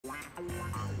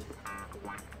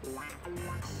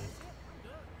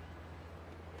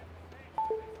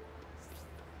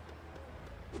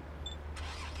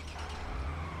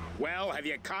Well, have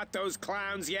you caught those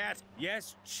clowns yet?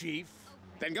 Yes, Chief.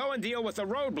 Then go and deal with the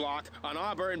roadblock on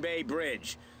Auburn Bay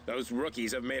Bridge. Those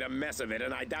rookies have made a mess of it,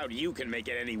 and I doubt you can make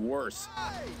it any worse.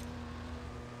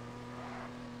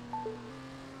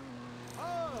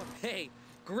 Hey,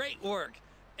 great work.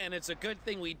 And it's a good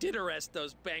thing we did arrest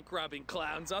those bank-robbing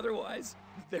clowns. Otherwise,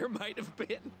 there might have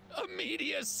been a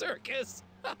media circus.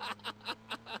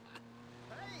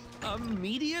 A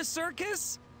media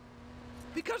circus?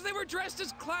 Because they were dressed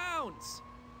as clowns.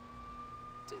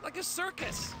 Like a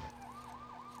circus.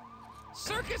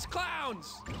 Circus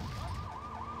clowns!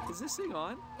 Is this thing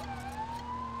on?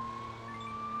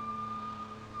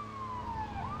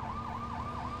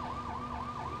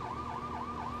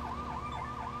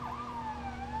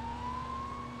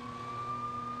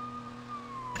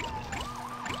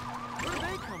 Where did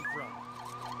they come from?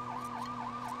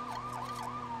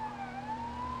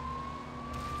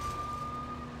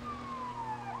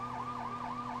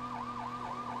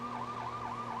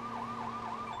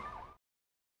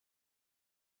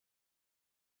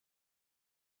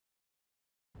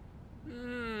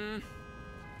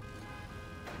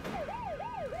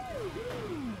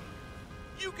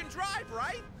 You can drive,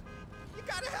 right? You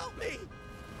gotta help me!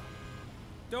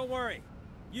 Don't worry.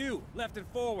 You, left and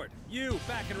forward. You,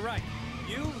 back and right.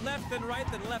 You, left and right,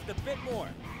 then left a bit more.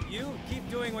 You, keep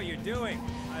doing what you're doing.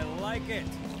 I like it.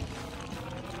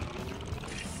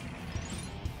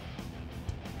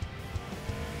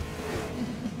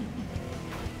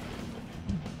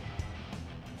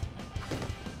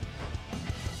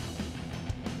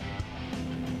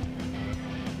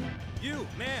 You,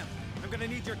 ma'am, I'm gonna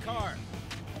need your car.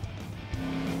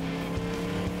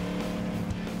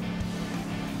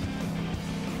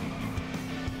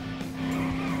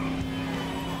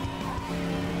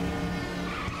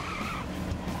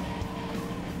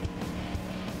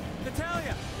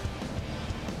 Natalia!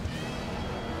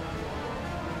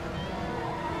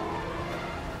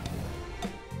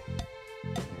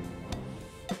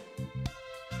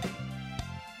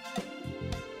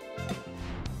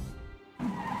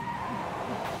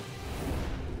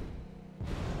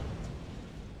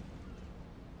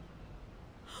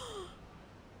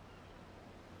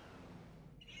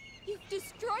 You've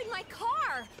destroyed my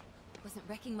car! Wasn't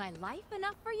wrecking my life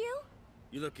enough for you?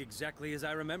 You look exactly as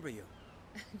I remember you.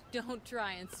 Don't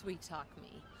try and sweet-talk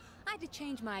me. I had to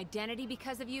change my identity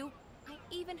because of you. I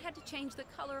even had to change the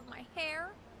color of my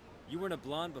hair. You weren't a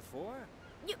blonde before?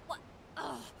 You, what?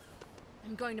 Ugh.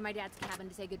 I'm going to my dad's cabin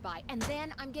to say goodbye, and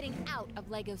then I'm getting out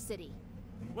of Lego City.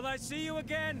 Will I see you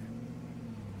again?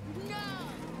 No!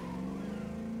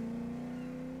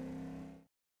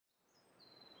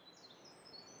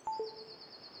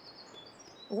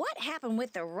 What happened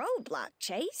with the roadblock,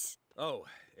 Chase? Oh,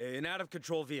 an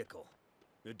out-of-control vehicle.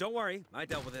 Don't worry, I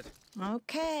dealt with it.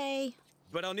 Okay.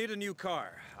 But I'll need a new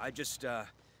car. I just,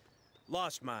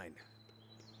 lost mine.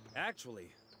 Actually,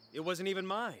 it wasn't even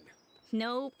mine.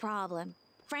 No problem.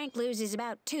 Frank loses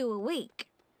about 2 a week.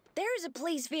 There's a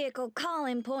police vehicle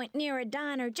calling point near a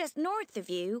diner just north of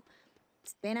you.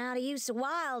 It's been out of use a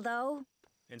while, though.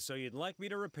 And so you'd like me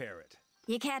to repair it?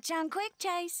 You catch on quick,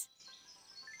 Chase.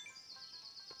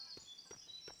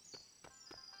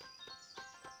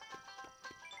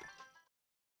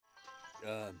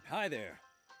 Hi there.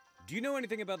 Do you know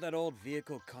anything about that old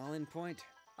vehicle call-in point?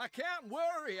 I can't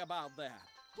worry about that.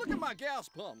 Look at my gas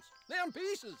pumps. They're in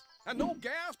pieces. And no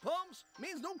gas pumps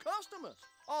means no customers.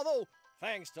 Although,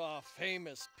 thanks to our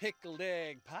famous pickled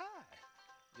egg pie,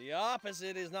 the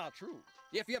opposite is not true.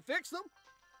 If you fix them,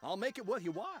 I'll make it worth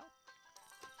your while.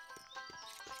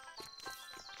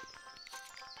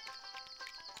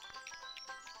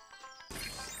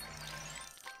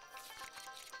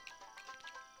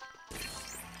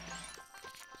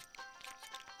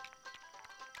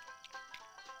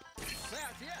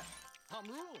 That's it. I'm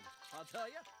ruined, I'll tell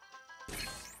you.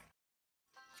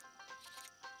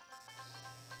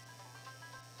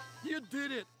 You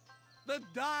did it. The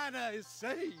diner is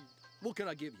saved. What can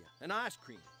I give you? An ice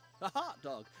cream, a hot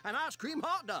dog, an ice cream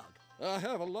hot dog. I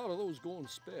have a lot of those going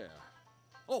spare.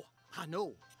 Oh, I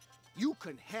know. You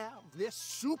can have this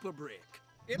super brick.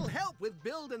 It'll help with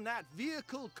building that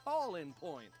vehicle call-in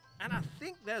point. And I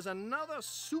think there's another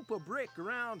super brick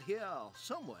around here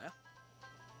somewhere.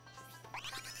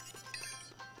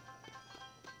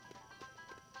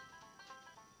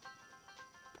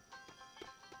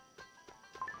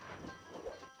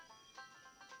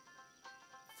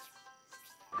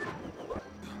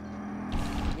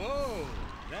 Whoa,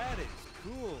 that is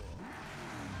cool.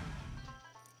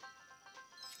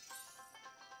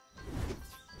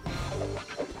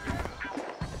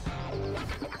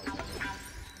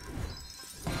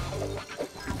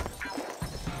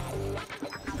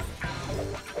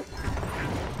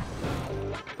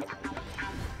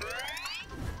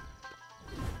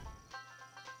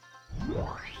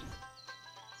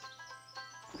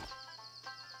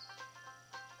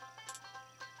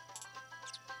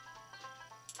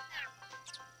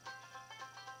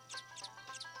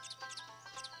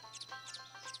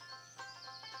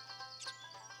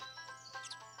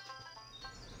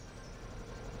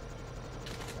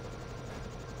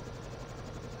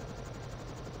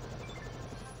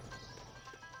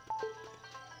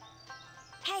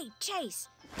 Hey, Chase,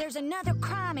 there's another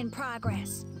crime in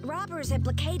progress. Robbers have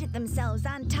placated themselves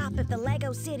on top of the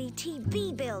Lego City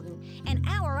TV building, and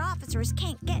our officers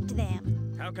can't get to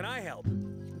them. How can I help?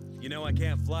 You know I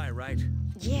can't fly, right?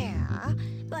 Yeah,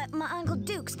 but my Uncle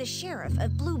Duke's the sheriff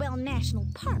of Bluebell National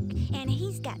Park, and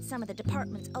he's got some of the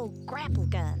department's old grapple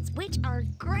guns, which are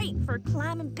great for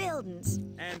climbing buildings.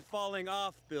 And falling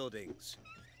off buildings.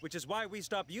 Which is why we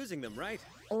stopped using them, right?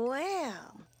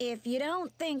 Well, if you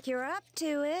don't think you're up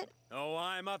to it... Oh,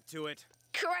 I'm up to it.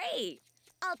 Great!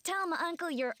 I'll tell my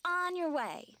uncle you're on your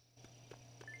way.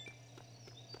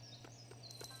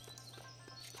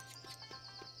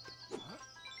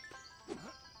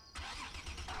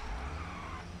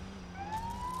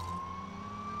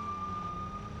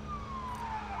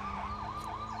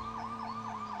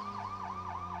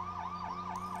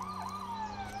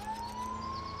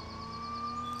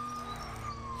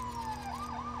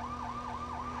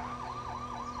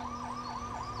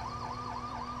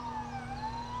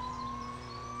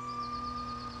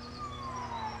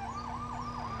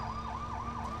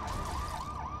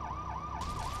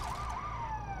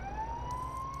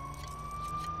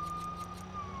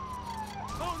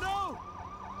 Oh, no!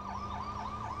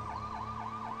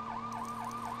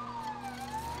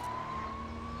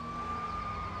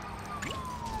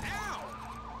 Ow!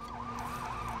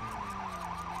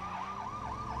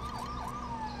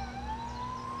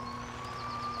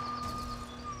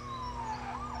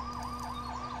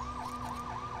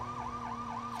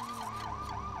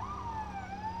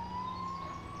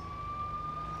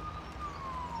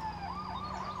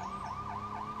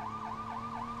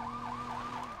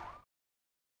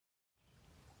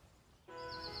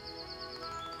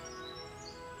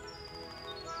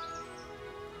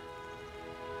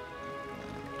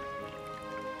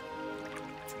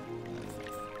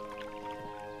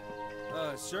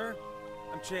 Sir?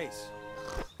 I'm Chase.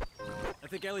 I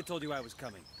think Ellie told you I was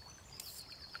coming.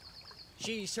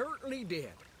 She certainly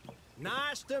did.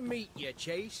 Nice to meet you,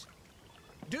 Chase.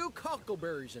 Duke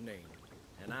Huckleberry's the name,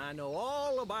 and I know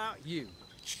all about you.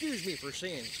 Excuse me for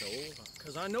saying so,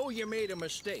 because I know you made a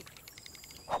mistake.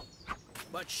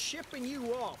 But shipping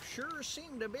you off sure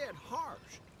seemed a bit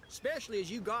harsh, especially as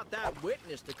you got that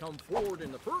witness to come forward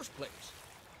in the first place.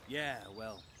 Yeah,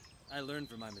 well, I learned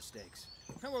from my mistakes.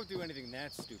 I won't do anything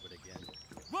that stupid again.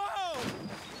 Whoa!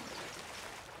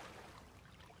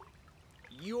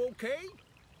 You okay?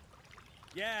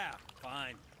 Yeah,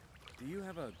 fine. Do you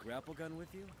have a grapple gun with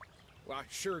you? Well, I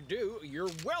sure do. You're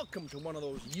welcome to one of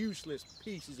those useless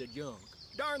pieces of junk.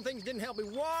 Darn things didn't help me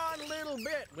one little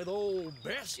bit with old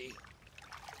Bessie.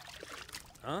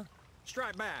 Huh?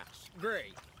 Striped bass,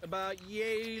 gray, about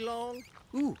yay long.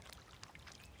 Ooh.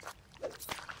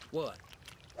 What?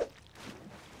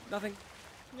 Nothing.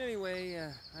 Anyway,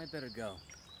 I'd better go.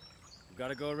 I've got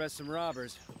to go arrest some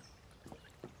robbers.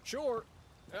 Sure.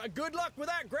 Good luck with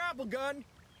that grapple gun.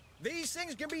 These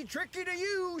things can be tricky to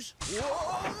use.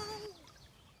 Whoa!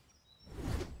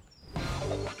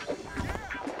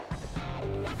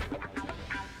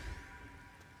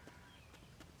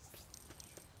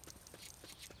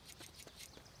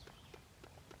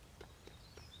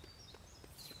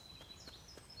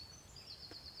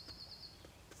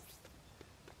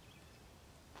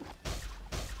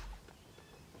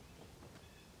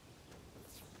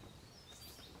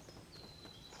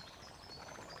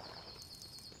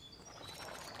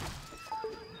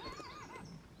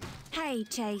 Hey,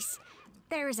 Chase,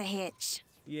 there's a hitch.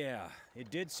 Yeah,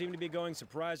 it did seem to be going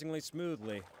surprisingly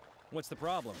smoothly. What's the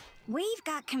problem? We've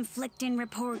got conflicting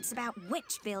reports about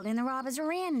which building the robbers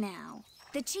are in now.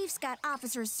 The chief's got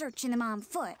officers searching them on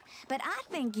foot, but I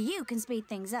think you can speed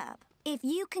things up. If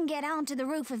you can get onto the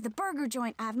roof of the burger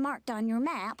joint I've marked on your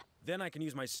map... Then I can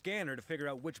use my scanner to figure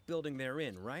out which building they're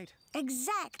in, right?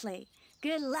 Exactly.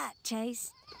 Good luck,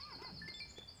 Chase.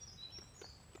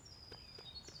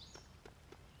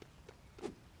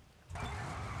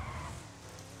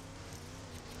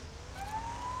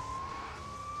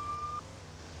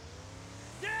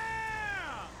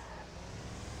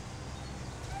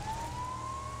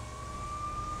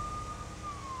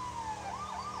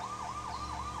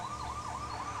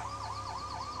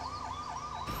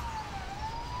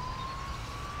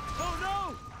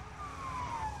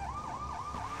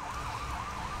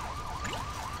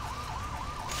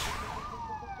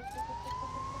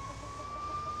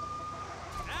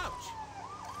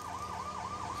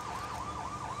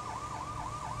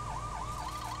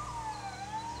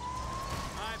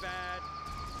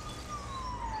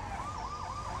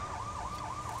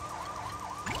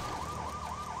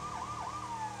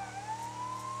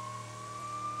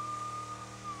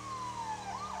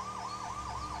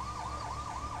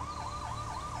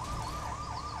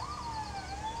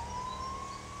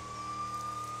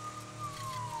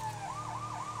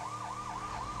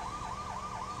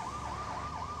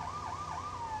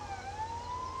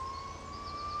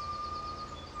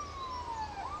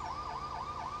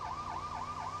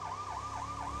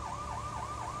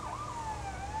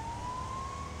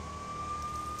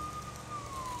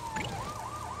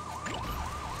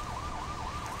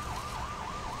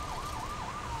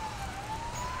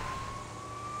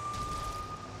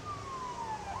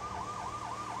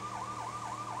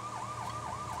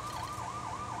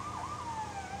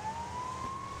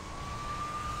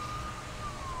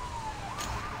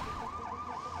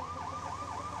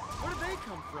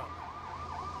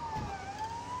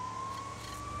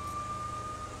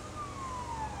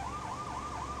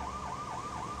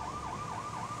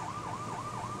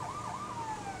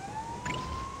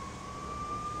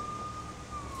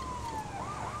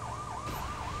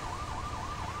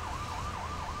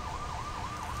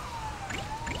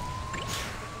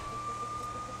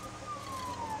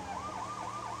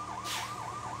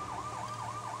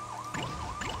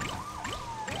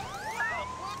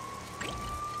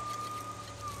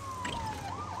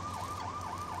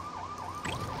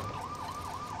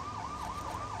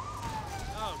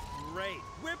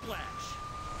 whiplash.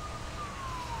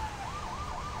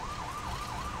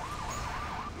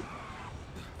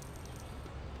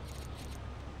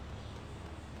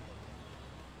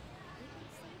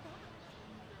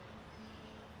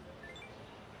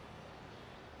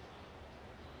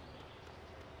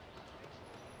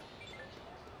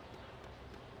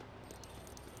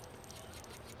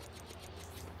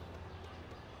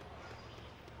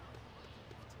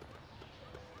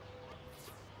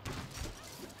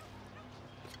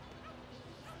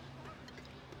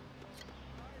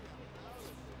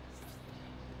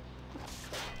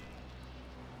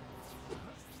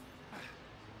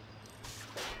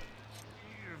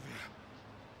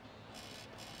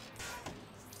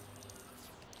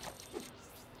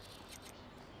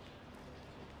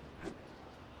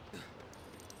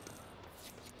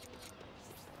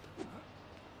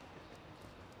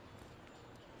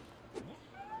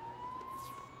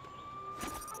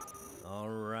 All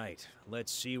right,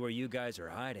 let's see where you guys are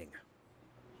hiding.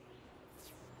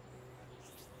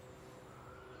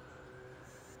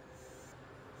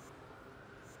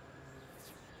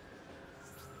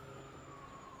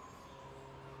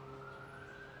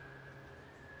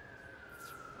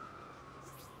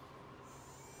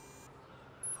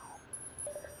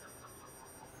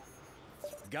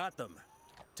 Got them.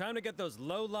 Time to get those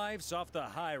lowlifes off the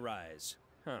high-rise.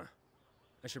 Huh.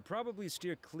 I should probably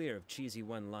steer clear of cheesy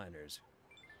one-liners.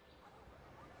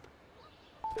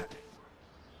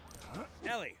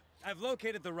 Ellie, I've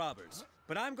located the robbers,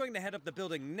 but I'm going to head up the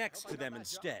building next to them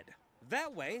instead.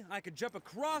 That way, I could jump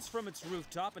across from its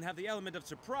rooftop and have the element of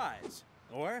surprise.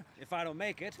 Or, if I don't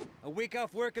make it, a week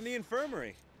off work in the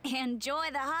infirmary. Enjoy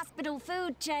the hospital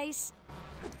food, Chase.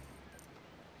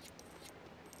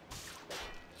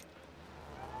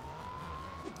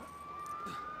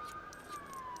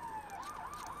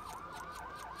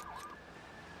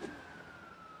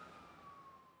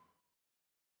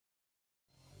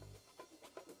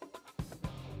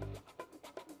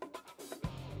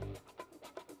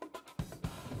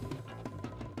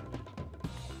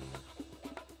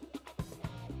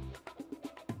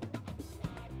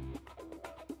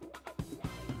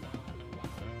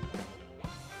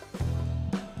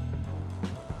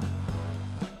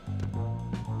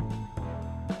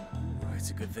 It's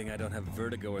a good thing I don't have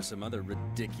vertigo or some other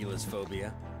ridiculous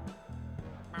phobia.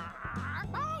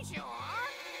 Bonjour!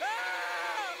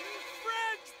 Ah!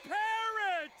 French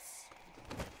parrots!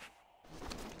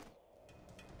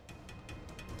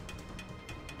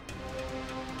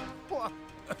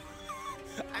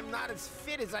 I'm not as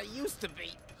fit as I used to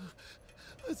be.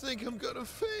 I think I'm gonna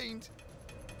faint.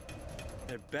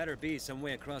 There better be some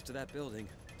way across to that building.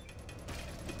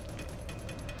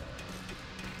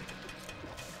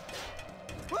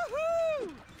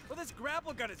 Woohoo! Well, this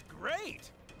grapple gun is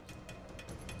great!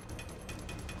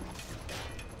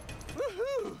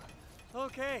 Woohoo!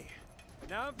 Okay,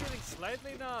 now I'm feeling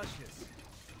slightly nauseous.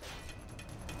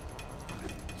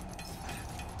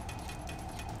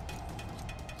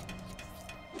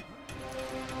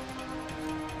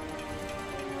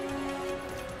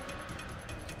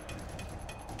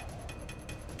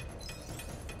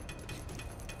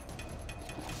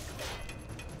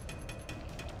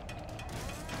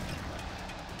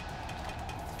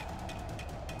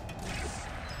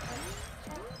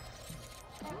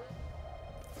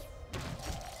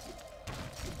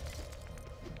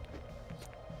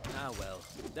 Ah well,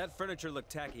 that furniture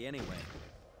looked tacky anyway.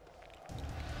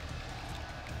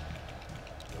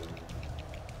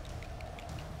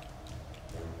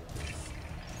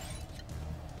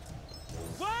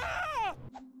 Whoa!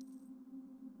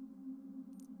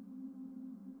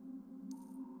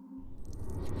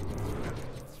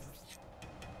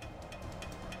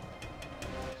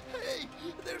 Hey,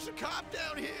 there's a cop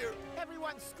down here.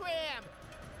 Everyone scram!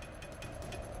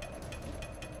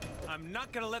 I'm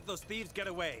not gonna let those thieves get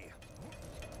away.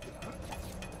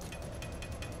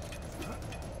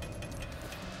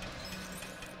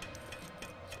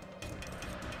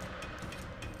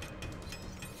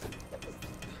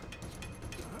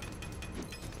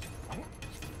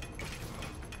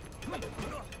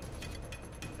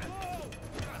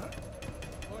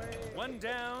 One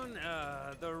down,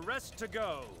 the rest to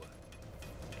go.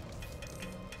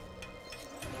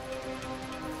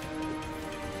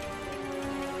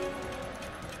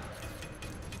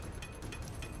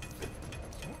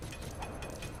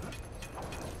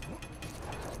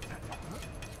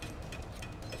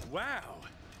 Wow,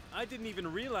 I didn't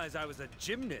even realize I was a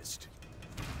gymnast.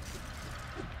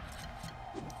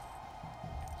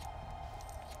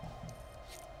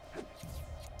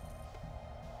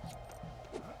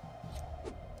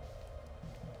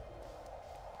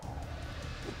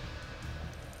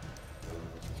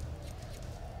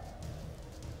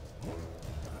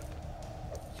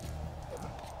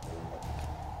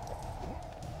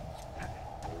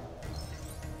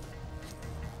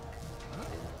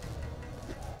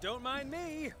 Don't mind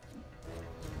me.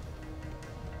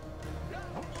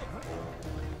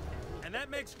 And that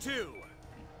makes 2.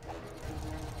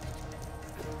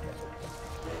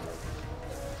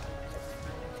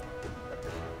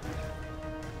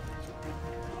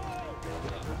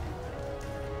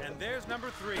 And there's number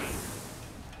 3.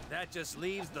 That just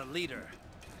leaves the leader.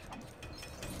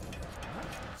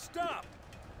 Stop!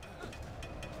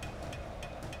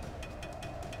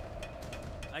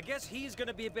 I guess he's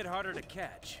gonna be a bit harder to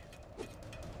catch.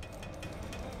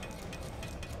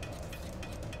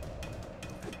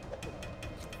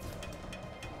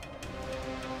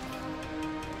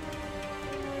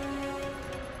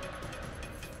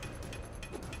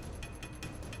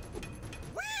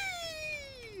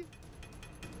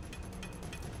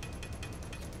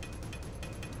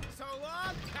 So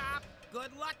long, cop.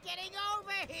 Good luck getting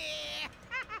over here.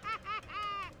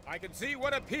 I can see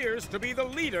what appears to be the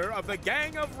leader of the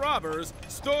gang of robbers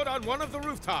stood on one of the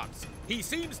rooftops. He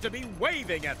seems to be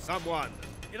waving at someone.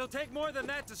 It'll take more than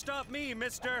that to stop me,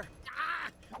 mister.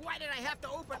 Why did I have to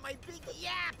open my big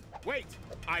yap? Wait,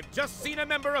 I've just seen a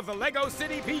member of the Lego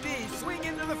City PD swing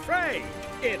into the fray.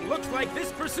 It looks like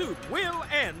this pursuit will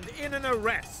end in an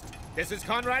arrest. This is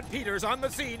Conrad Peters on the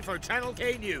scene for Channel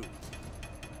K News.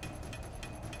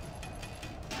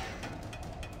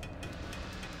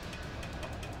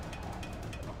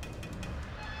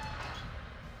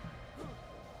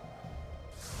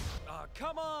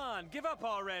 Come on, give up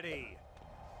already.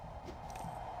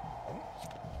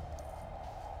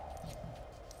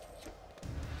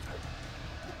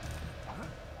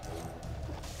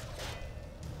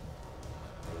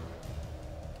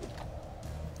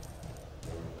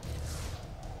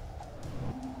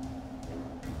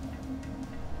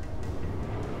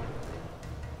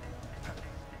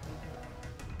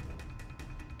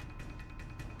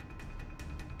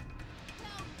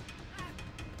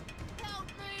 Help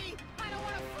me! I don't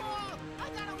want to fall! I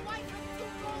got a wife and 2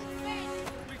 goldfish!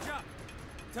 Reach up.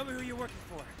 Tell me who you're working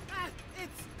for.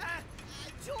 It's,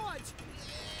 George!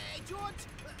 George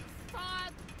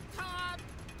Tom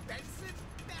Benson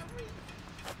Berry?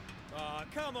 Aw,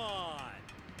 come on.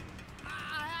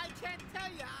 I can't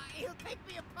tell you. He'll take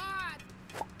me apart.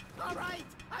 All right,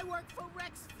 I work for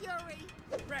Rex Fury.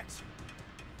 Rex,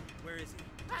 where is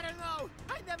he? I don't know.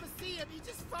 I never see him. He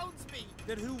just phones me.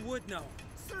 Then who would know?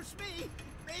 Search me.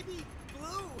 Maybe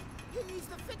Blue. He's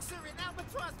the fixer in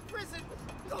Albatross prison.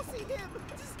 Go see him.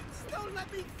 Just don't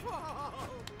let me fall.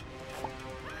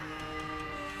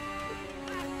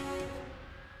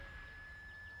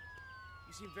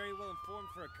 You seem very well informed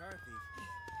for a car thief.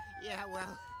 Yeah,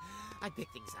 well, I pick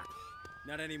things up.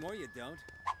 Not anymore, you don't.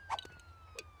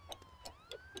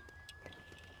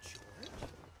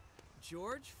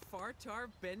 George Fartar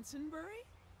Bensonbury?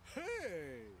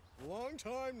 Hey, long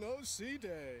time no see,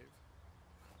 Dave.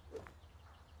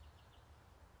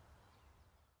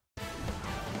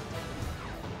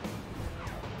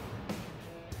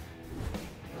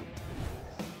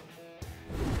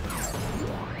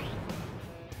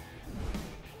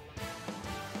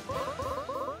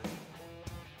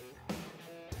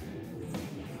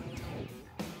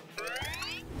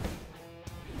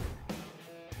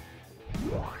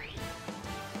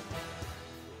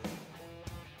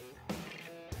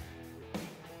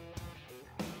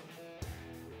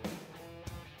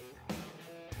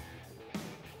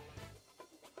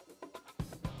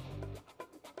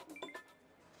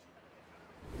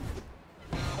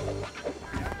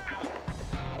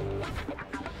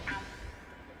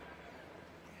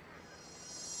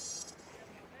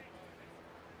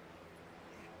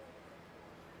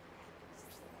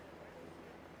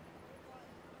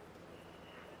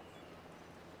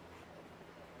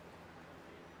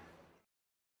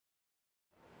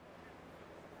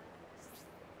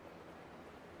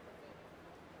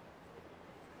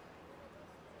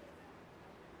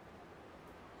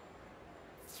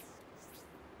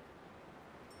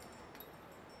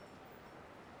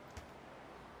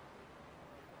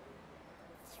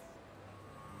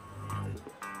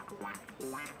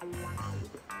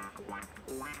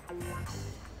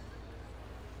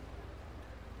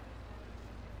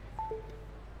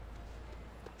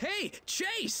 Hey,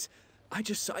 Chase! I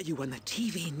just saw you on the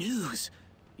TV news.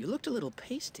 You looked a little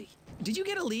pasty. Did you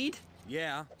get a lead?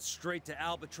 Yeah, straight to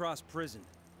Albatross prison.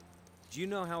 Do you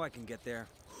know how I can get there?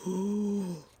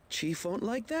 Ooh, Chief won't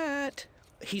like that.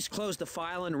 He's closed the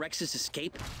file on Rex's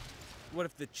escape. What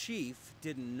if the chief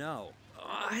didn't know?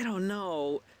 I don't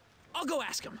know. I'll go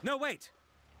ask him. No, wait!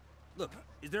 Look,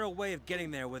 is there a way of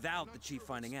getting there without the chief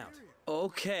finding out?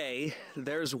 Okay,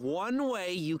 there's one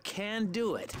way you can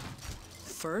do it.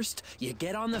 First, you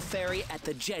get on the ferry at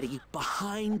the jetty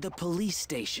behind the police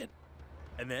station.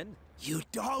 And then? You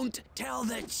don't tell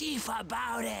the chief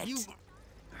about it!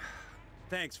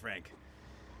 Thanks, Frank.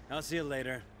 I'll see you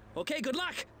later. Okay, good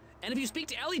luck! And if you speak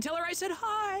to Ellie, tell her I said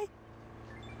hi!